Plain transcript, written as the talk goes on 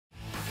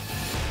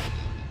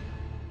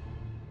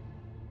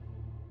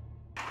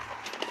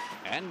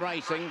And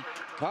racing.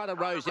 Kyla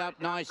Rose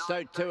out nice,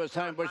 so too is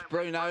Homebush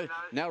Bruno.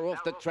 Now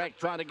off the track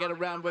trying to get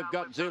around. We've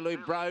got Zulu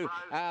Bro.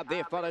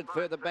 They're followed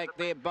further back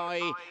there by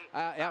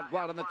out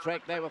wide on the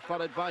track. They were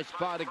followed by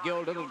Spider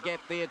Girl. Little gap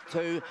there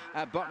too.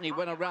 Botany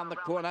win around the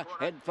corner.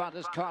 In front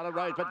is Kyla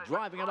Rose, but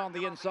driving it on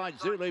the inside.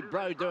 Zulu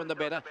Bro doing the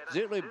better.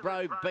 Zulu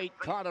Bro beat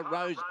Kyla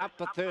Rose up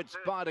for third.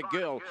 Spider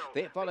Girl.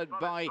 They're followed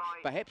by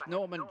perhaps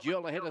Norman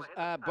Jewel ahead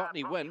of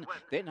Botany Win.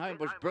 Then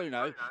Homebush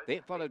Bruno.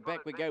 They're followed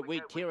back. We go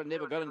Weed Terror,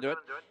 never got into it.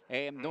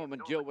 And Norman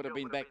Jewel would have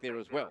been back there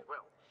as well.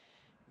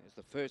 There's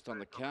the first on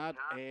the card,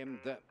 and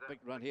big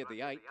run here,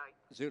 the 8,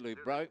 Zulu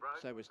Bro.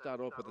 So we start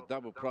off with a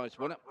double prize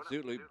winner,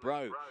 Zulu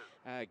Bro,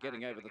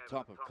 getting over the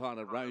top of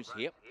Kyla Rose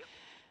here.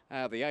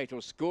 The 8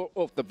 will score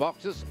off the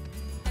boxes.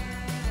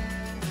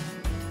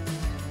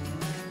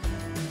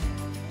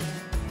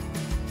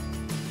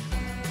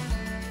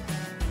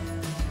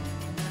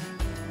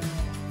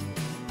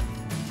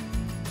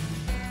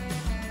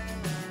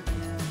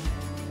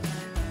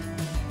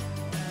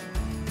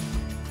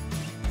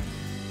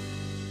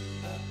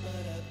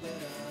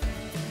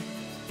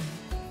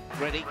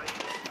 Ready,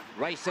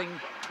 racing,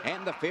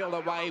 and the field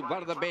away.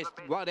 One of the best,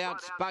 wide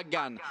out, Spud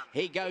Gun.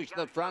 He goes to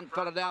the front,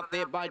 followed out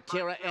there by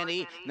Terra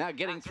Annie. Now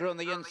getting through on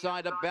the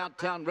inside, About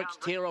Town, Rich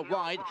Terra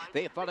wide.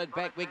 They're followed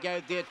back, we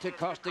go there to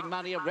Costing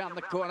Money around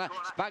the corner.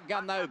 Spud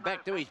Gun though,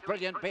 back to his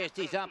brilliant best.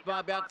 He's up by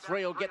about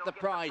 3, he'll get the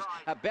prize.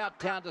 About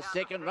Town to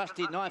second,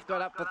 Rusty Knife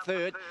got up for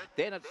third.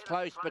 Then it's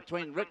close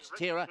between Rich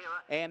Terra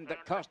and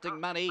Costing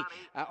Money.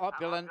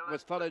 Opulent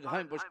was followed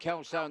Homebush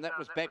Kelso, and that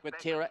was back with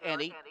Terra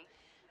Annie.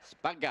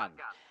 Spud Gun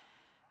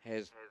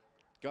has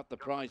got the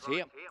prize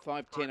here,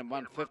 5.10 and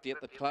 1.50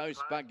 at the close.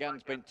 Spud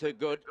Gun's been too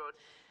good,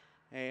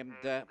 and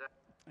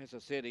as I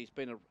said, he's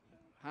been a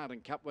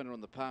Harding Cup winner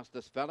in the past,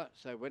 this fella,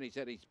 so when he's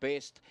at his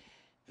best,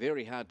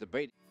 very hard to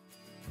beat.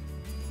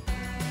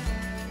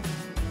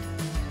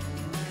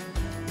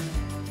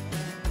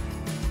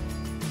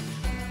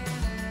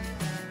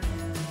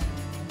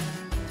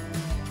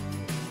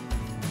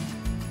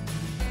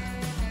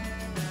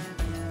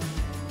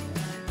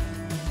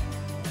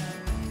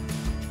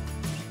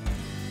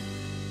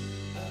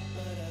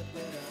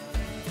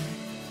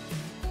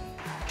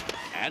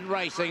 And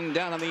racing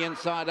down on the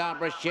inside,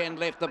 Arbor Shen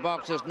left the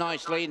boxes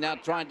nicely. Now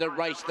trying to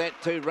race that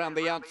too round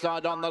the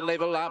outside on the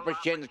level. Arbor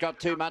Shen's got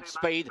too much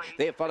speed.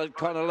 There followed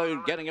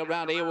Conaloo getting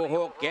around Ewell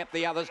Hawk. Gap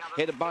the others,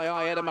 headed by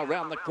I Adam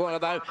around the corner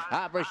though.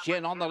 Arbor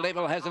Shen on the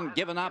level hasn't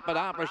given up, but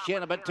Arbor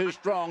Shen a bit too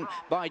strong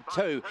by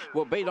 2.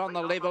 Will beat on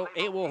the level.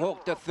 Ewell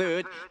Hawk to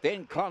third,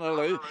 then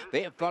Conaloo.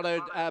 They're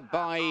followed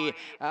by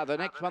the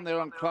next one there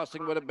on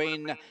crossing would have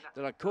been,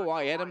 did I call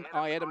I Adam?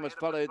 I Adam was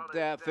followed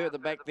further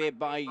back there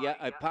by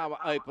Opawa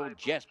Opal.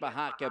 Jasper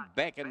Harker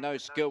back, and No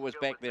Skill was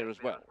back there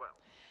as well.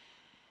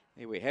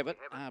 There we have it.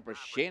 Arbor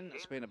Shen,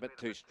 it's been a bit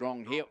too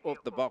strong here. Off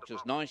the boxes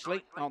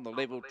nicely. On the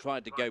level,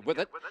 tried to go with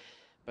it.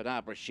 But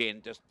Arbor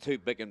Shen just too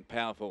big and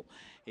powerful.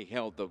 He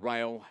held the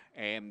rail,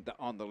 and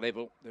on the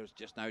level, there was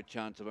just no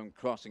chance of him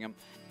crossing him.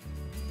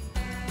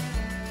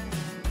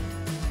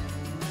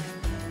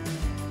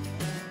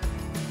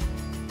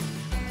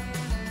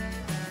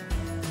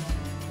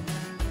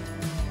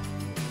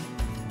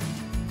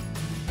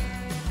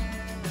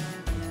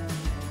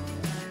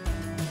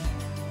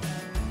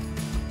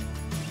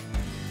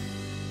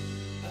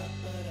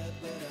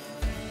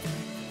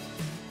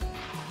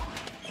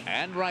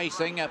 And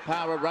racing,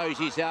 Opawa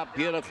Rosie's out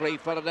beautifully,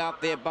 followed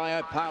out there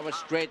by Opawa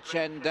Stretch,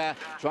 and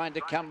trying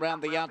to come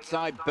round the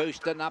outside,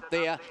 boosting up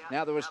there.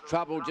 Now there was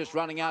trouble just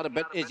running out a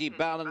bit. Izzy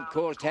Bowland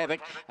caused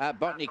havoc.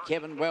 Botany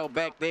Kevin well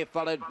back there,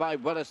 followed by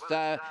Willis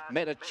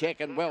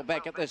Metachek, and well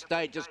back at this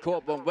stage is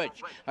Corporal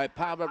Witch.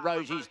 Opawa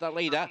Rosie's the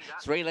leader.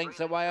 3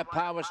 lengths away,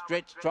 Opawa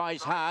Stretch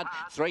tries hard.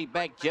 3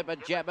 back, Jibber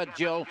Jabber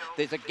Jill.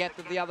 There's a gap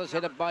to the others,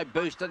 headed by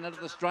Boosting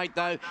into the straight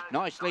though.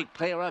 Nicely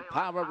clear,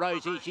 Opawa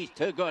Rosie, she's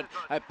too good.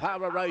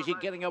 Opawa Rosie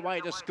getting away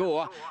to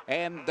score,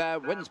 and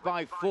wins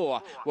by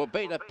 4. Will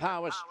beat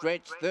Opawa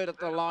Stretch, third at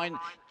the line.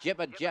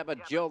 Jibber Jabber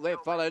Jill, they're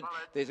followed.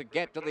 There's a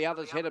gap to the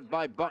others, headed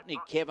by Botany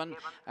Kevin.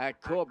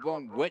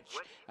 Corborn Witch,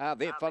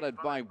 they're followed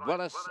by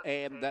Willis,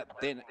 and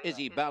then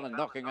Izzy Ballin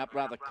knocking up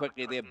rather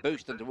quickly. They're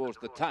boosting towards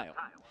the tail.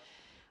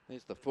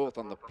 There's the 4th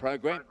on the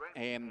program,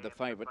 and the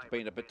favourite's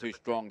been a bit too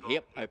strong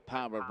here.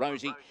 Opawa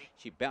Rosie,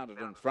 she bounded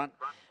in front.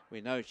 We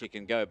know she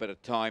can go a bit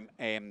of time,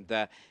 and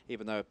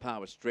even though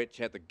Opawa Stretch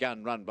had the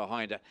gun run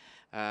behind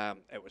her,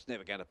 it was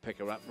never going to pick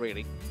her up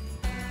really.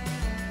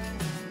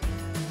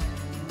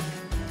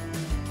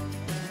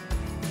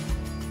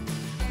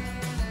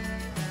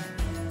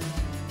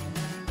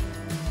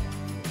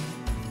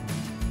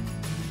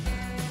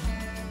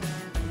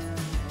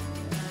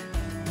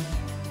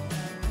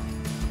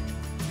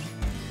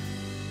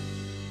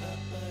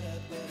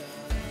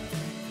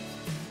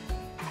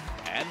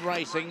 And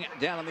racing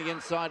down on the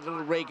inside,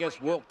 Little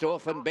Regus walked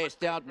off, and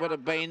best out would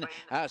have been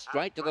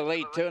straight to the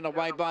lead, turned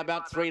away by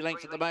about 3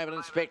 lengths at the moment.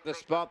 Inspect the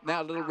Spot.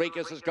 Now Little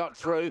Regus has got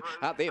through.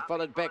 There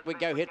followed back we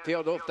go.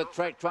 Hetfield off the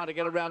track, trying to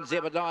get around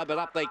Zebediah, but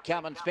up they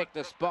come. Inspect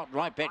the Spot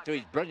right back to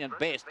his brilliant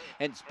best.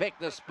 Inspect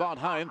the Spot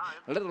home.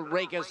 Little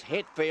Regus,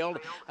 Hetfield.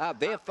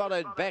 There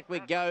followed back we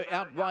go.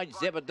 Out wide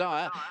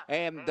Zebediah,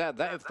 and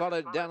they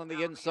followed down on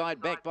the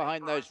inside, back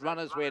behind those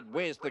runners.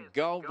 Where's the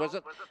Gold, was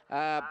it?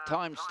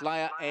 Time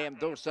Slayer,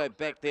 and also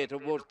back there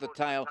towards the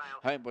tail.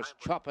 Home was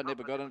Chopper,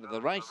 never got into the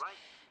race,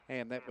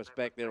 and that was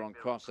back there on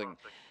crossing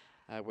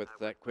with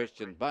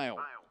Christian Bale.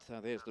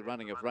 So there's the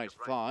running of race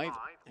 5,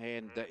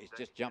 and he's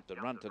just jumped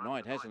and run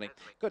tonight, hasn't he?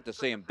 Good to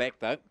see him back,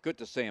 though. Good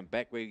to see him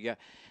back.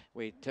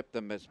 We tipped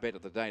him as bet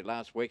of the day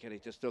last week, and he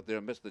just stood there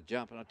and missed the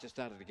jump, and I just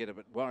started to get a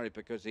bit worried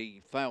because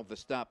he failed the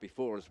start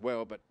before as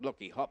well. But look,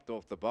 he hopped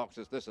off the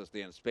boxes. This is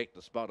the Inspect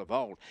the Spot of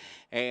old,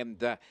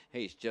 and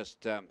he's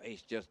just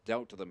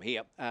dealt to them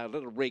here.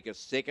 Little Regus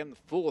second,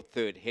 4th,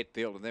 3rd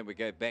Hetfield, and then we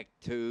go back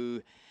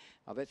to.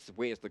 Oh, that's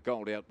Where's the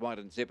Gold out wide,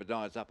 and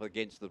Zebediah's up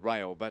against the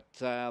rail. But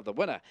the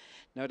winner,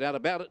 no doubt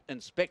about it,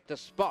 Inspect the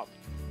Spot.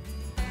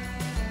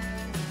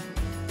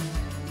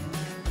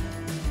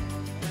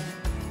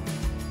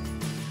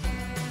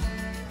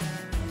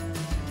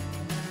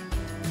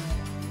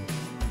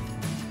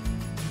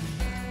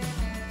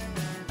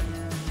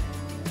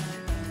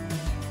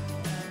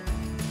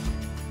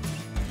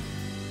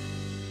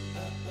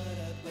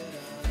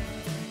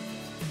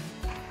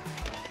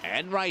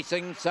 And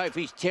racing,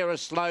 Sophie's Terror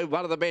slow,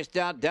 one of the best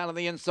out, down on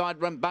the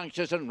inside,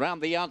 Rambunctious, and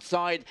round the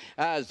outside,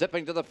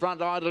 zipping to the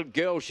front, Idle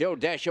Girl, she'll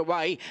dash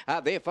away.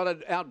 There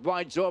followed out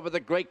wide Zorba the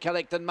Greek,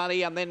 collecting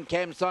money, and then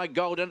Camside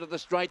Gold into the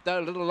straight,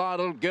 though, Little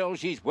Idle Girl,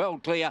 she's well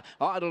clear.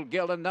 Idle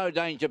Girl in no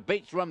danger,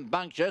 beats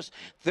Rambunctious.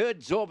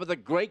 3rd, Zorba the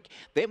Greek.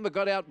 Then we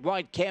got out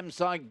wide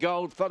Camside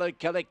Gold, followed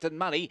collecting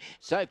money,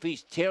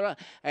 Sophie's Terror,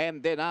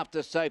 and then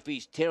after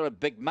Sophie's Terror,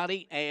 Big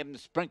Money, and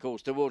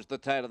Sprinkles towards the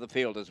tail of the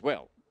field as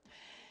well.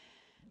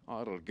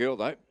 Idle Girl,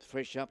 though,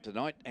 fresh up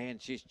tonight,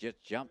 and she's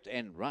just jumped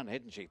and run,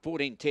 hadn't she?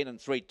 14:10 and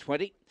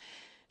 3:20.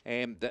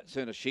 And that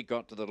soon as she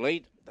got to the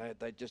lead,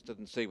 they just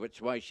didn't see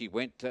which way she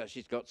went.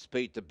 She's got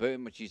speed to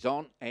burn when she's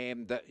on,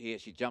 and yeah,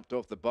 she jumped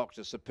off the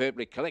boxes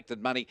superbly,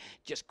 collected money,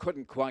 just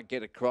couldn't quite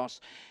get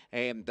across.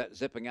 And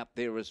zipping up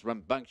there is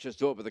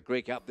Rambunctious, over the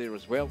Greek up there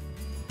as well.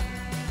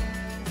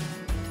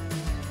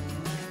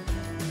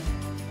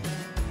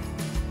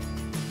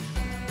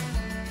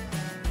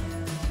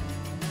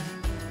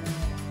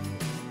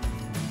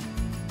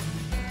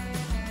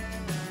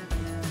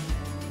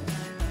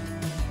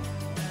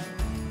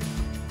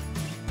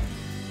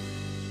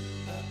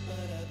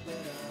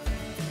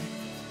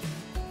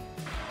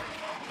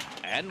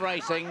 And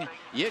racing,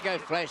 Hugo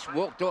Flash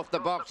walked off the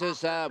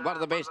boxes. One of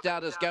the best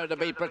out is going to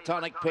be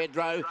Platonic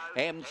Pedro,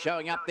 and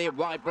showing up there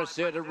wide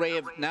Pursuit of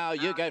Rev. Now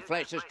Hugo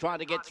Flash is trying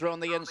to get through on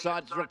the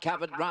inside. It's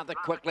recovered rather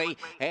quickly,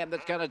 and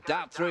it's going to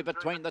dart through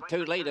between the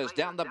 2 leaders.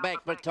 Down the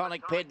back,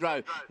 Platonic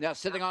Pedro. Now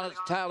sitting on its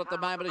tail at the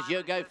moment is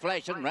Hugo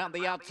Flash, and round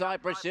the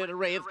outside, Pursuit of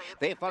Rev.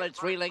 They're followed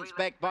 3 lengths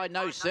back by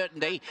No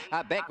Certainty.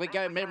 Back we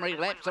go, Memory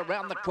Lapse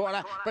around the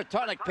corner.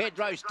 Platonic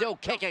Pedro still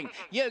kicking.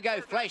 Hugo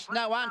Flash,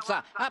 no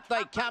answer. Up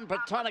they come,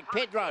 Platonic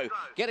Pedro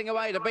getting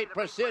away to beat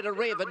Pursuit of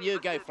Rev and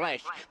Hugo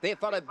Flash. They're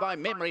followed by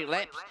Memory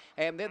Lapse,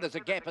 and then there's a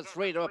gap of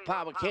 3 to a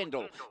Power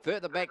Kendall.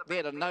 Further back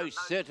there to No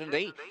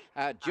Certainty.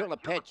 Jewel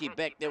Apache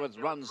back there with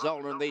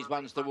Runzola, and these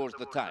ones towards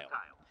the tail.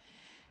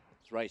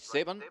 It's race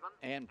 7,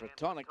 and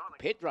Platonic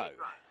Pedro,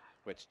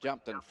 which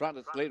jumped in front.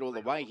 It's lead all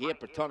the way here,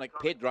 Platonic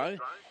Pedro.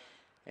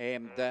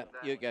 And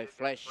Hugo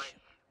Flash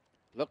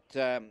looked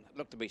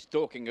to be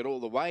stalking it all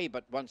the way,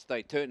 but once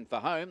they turned for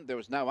home, there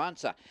was no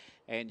answer.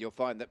 And you'll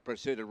find that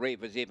Pursuit of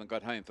Rev has even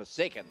got home for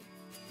 2nd.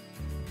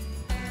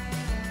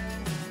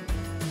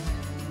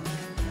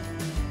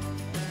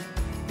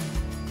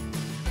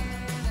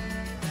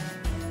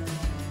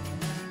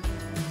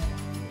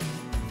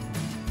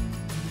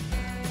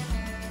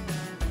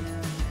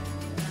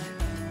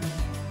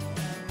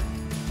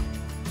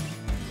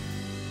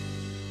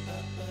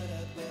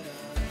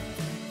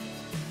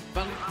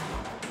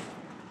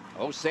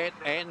 All set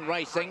and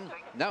racing.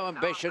 No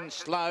Ambition,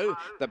 slow.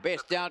 The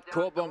best out,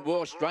 Corbin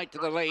War, straight to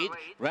the lead.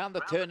 Round the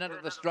turn into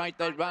the straight,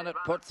 they run it,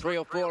 put 3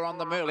 or 4 on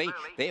the Murley.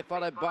 They're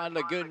followed by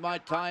Lagoon My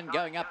Time,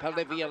 going up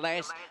Olivia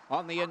Lass.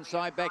 On the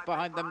inside, back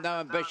behind them, No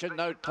Ambition.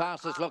 No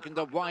Class is looking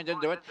to wind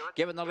into it,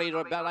 giving the leader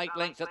about 8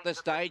 lengths at this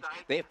stage.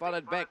 They're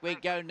followed back we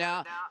go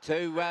now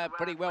to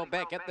pretty well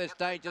back at this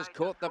stage has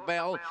Caught the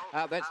Bell.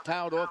 That's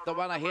tailed off. The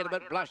one ahead of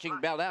it, Blushing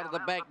Bell, out of the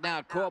back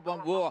now.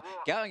 Corbin War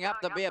going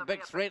up to be a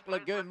big threat.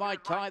 Lagoon My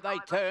Tai, they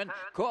turn.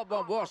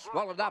 Corbin War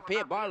swallowed up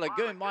here by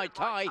Lagoon My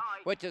Tai,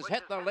 which has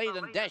hit the lead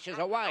and dashes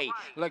away.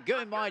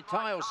 Lagoon My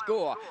Tai will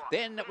score.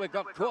 Then we've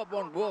got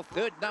Corbin War,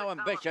 3rd, No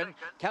Ambition.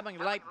 Coming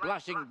late,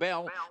 Blushing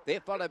Bell. They're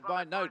followed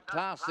by No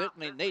Class,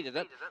 certainly needed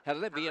it.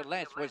 Olivia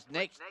Lass was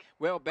next.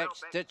 Well back,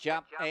 Stitch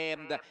Up,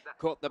 and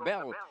Caught the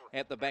Bell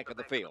at the back of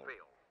the field.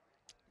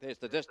 There's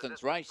the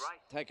distance race,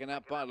 taken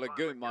up by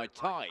Lagoon My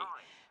Tai.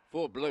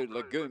 For Blue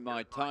Lagoon,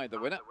 My Tie, the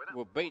winner,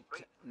 will beat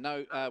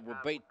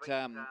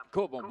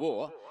Corbin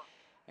War.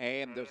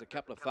 And there was a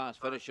couple of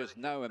fast finishes.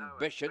 No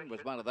Ambition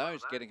was one of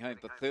those, getting home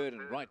for third,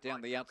 and right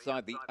down the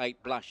outside, the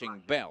 8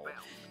 Blushing Bell.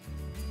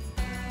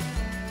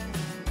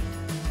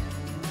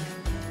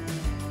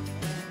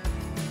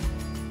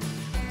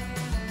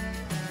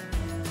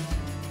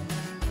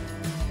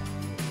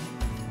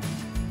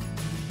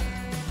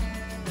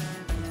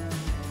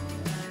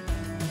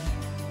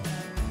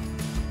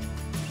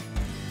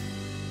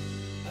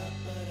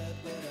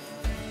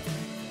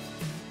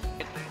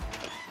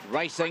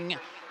 Racing,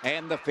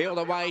 and the field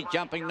away,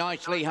 jumping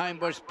nicely home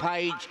was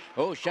Page,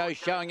 also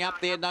showing up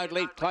there. No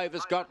Leaf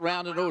Clover's got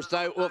round, and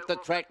also off the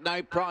track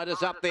No Pride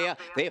is up there.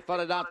 They're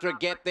followed after a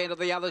gap then to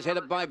the others,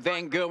 headed by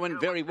Van Gerwen.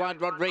 Very wide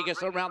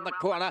Rodriguez around the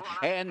corner,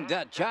 and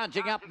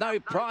charging up No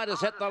Pride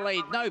is at the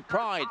lead. No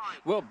Pride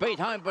will beat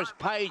home was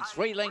Page,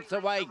 3 lengths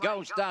away.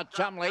 Gold Star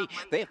Chumley,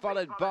 they're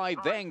followed by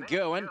Van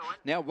Gerwen.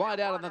 Now wide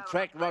out on the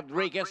track,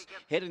 Rodriguez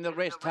heading the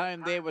rest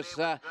home. There was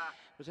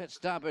that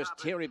Starburst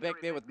Terry back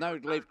there with No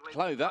Leaf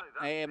Clover,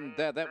 and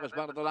that was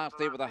one of the last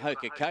there with a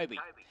Hoka Kobe.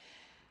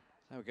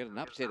 So we've got an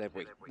upset, have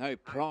we? No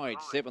Pride,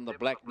 7 the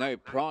black. No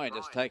Pride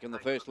has taken the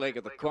first leg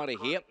of the quaddy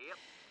here,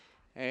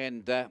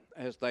 and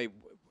as they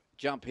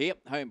jump here,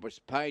 Homebush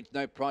Page,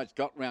 No Pride's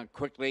got round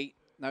quickly.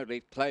 No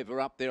Leaf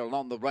Clover up there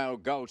along the rail.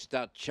 Gold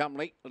Star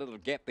Chumley, a little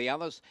gap the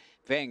others.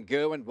 Van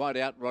Gerwen, wide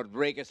out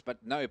Rodriguez, but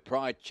No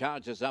Pride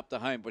charges up to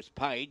Homebush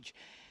Page.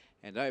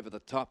 And over the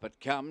top it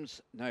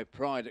comes. No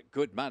Pride at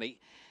good money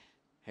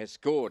has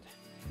scored.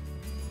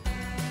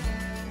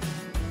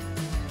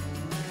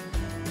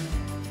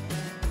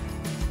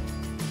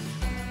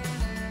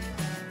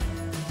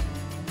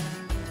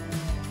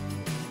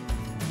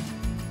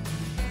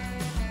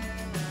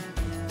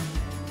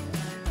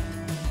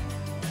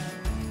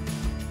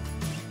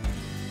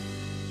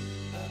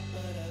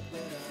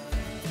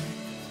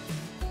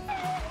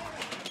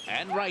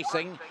 And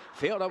racing.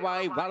 Field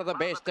away, one of the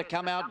best to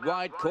come out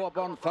wide.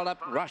 Corbin Phillip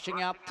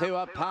rushing up to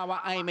a Power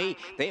Amy.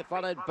 They're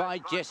followed by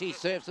Jesse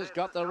Surfs, has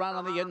got the run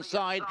on the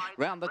inside.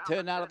 Round the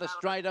turn out of the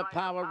straight, a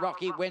Power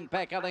Rocky went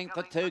back a length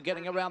or 2,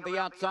 getting around the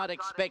outside.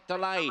 Expect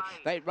Delay.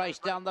 They race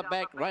down the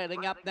back,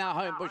 railing up now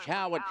Homebush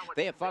Howard.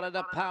 They're followed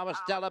a Power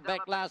Stella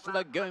back last,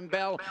 Lagoon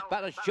Bell,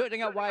 but a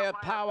shooting away a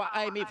Power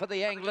Amy for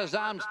the Anglers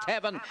Arms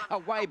Tavern.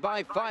 Away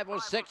by 5 or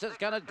 6, it's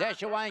going to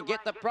dash away and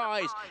get the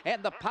prize.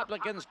 And the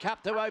Publicans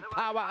Cup to O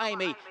Power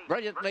Amy.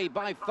 Brilliantly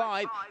by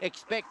 5,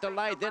 Expect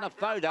Delay, then a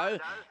photo.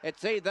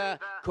 It's either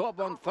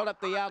Corbin Phillip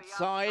the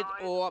outside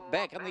or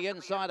back on the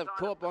inside of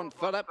Corbin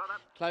Phillip.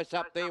 Close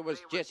up there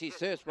was Jesse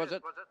Surfs, was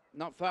it?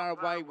 Not far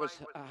away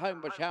was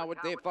Homebush Howard.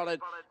 There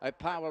followed a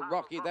Power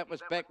Rocky. That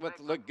was back with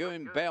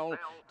Lagoon Bell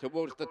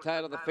towards the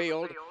tail of the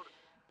field.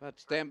 But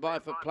stand by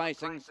for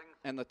placings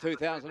and the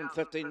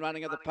 2015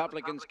 running of the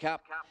Publicans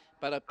Cup.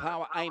 But a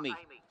Power Amy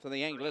for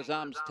the Anglers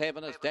Arms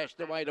Tavern has dashed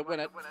away to win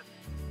it.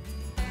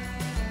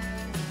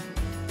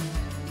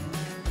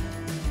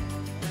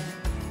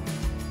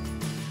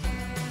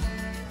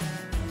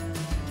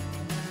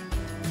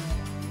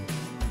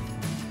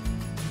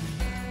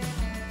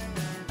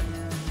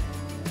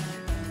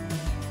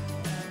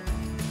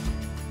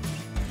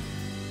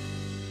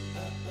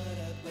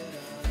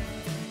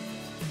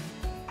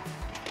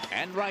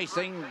 And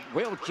racing,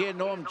 Wheelchair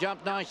Norm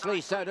jumped nicely,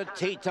 so did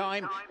Tea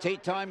Time. Tea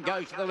Time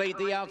goes to the lead,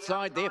 the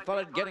outside. They're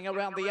followed, getting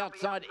around the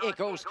outside,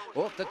 Eccles.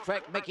 Off the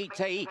track, Mickey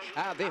T.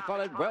 They're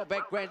followed well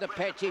back, Grand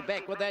Apache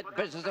back with that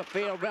Business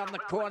Affair around the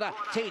corner.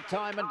 Tea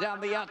Time and down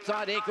the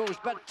outside, Eccles.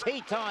 But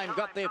Tea Time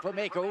got there from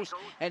Eccles.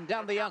 And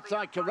down the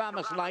outside,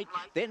 Karamas late.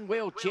 Then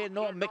Wheelchair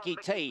Norm, Mickey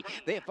T.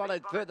 They're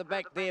followed further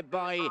back there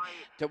by,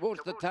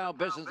 towards the tail,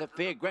 Business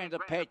Affair. Grand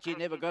Apache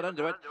never got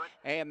into it.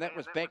 And that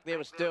was back there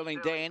with Sterling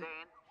Dan.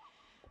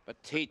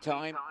 But Tea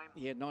Time,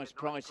 yeah, nice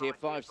price here,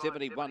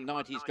 570,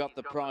 190's got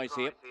the prize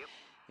here.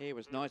 Yeah, it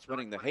was nice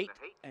winning the heat,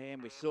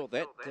 and we saw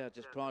that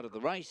just prior to the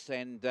race,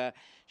 and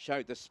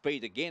showed the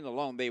speed again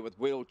along there with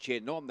Wheelchair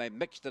Norm. They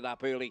mixed it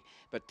up early,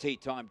 but Tea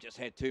Time just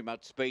had too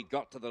much speed,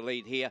 got to the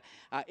lead here.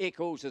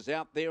 Eccles is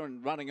out there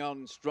and running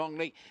on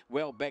strongly.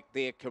 Well back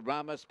there,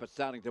 Karamas, but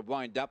starting to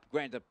wind up.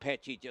 Grand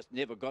Apache just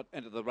never got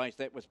into the race.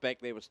 That was back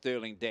there with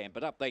Sterling Dan.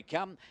 But up they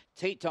come.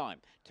 Tea Time,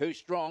 too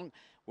strong.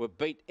 Will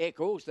beat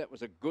Eccles. That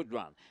was a good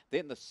run.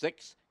 Then the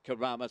 6,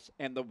 Karamas,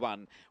 and the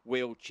 1,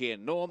 Wheelchair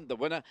Norm. The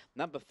winner,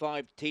 number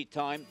 5, Tea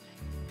Time.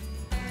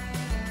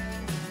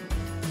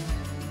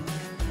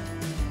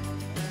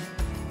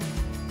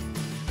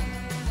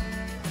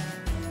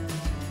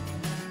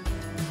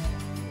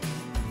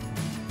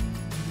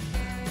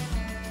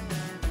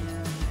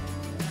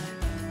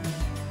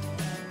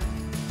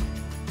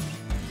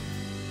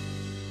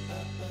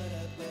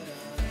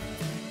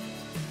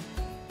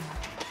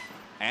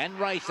 And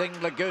racing,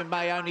 Lagoon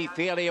May only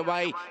fairly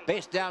away.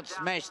 Best out,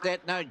 Smash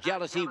That, No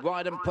Jealousy,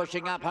 wide and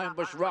pushing up.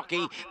 Homebush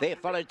Rocky, they're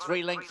followed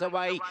 3 lengths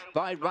away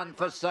by Run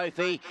for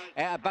Sophie.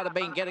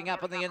 Butterbean getting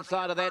up on the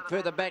inside of that.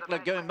 Further back,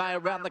 Lagoon May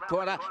around the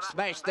corner.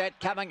 Smash That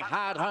coming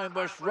hard,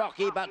 Homebush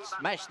Rocky, but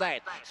Smash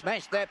That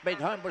beat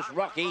Homebush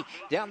Rocky.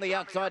 Down the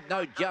outside,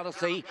 No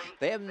Jealousy.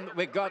 Then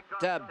we've got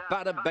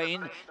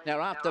Butterbean. Now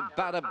after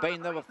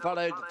Butterbean, they were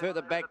followed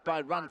further back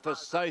by Run for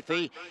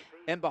Sophie.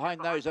 In behind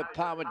those are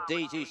Power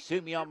Deezy.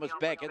 Sumion was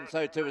back, and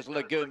so too is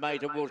Lagoon May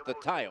towards the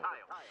tail.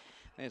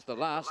 There's the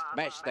last,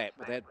 Smash That,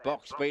 with that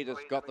box speed has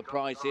got the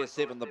prize here,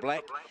 7 the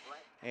black.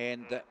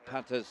 And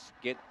punters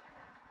get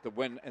the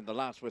win, and the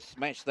last was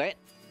Smash That.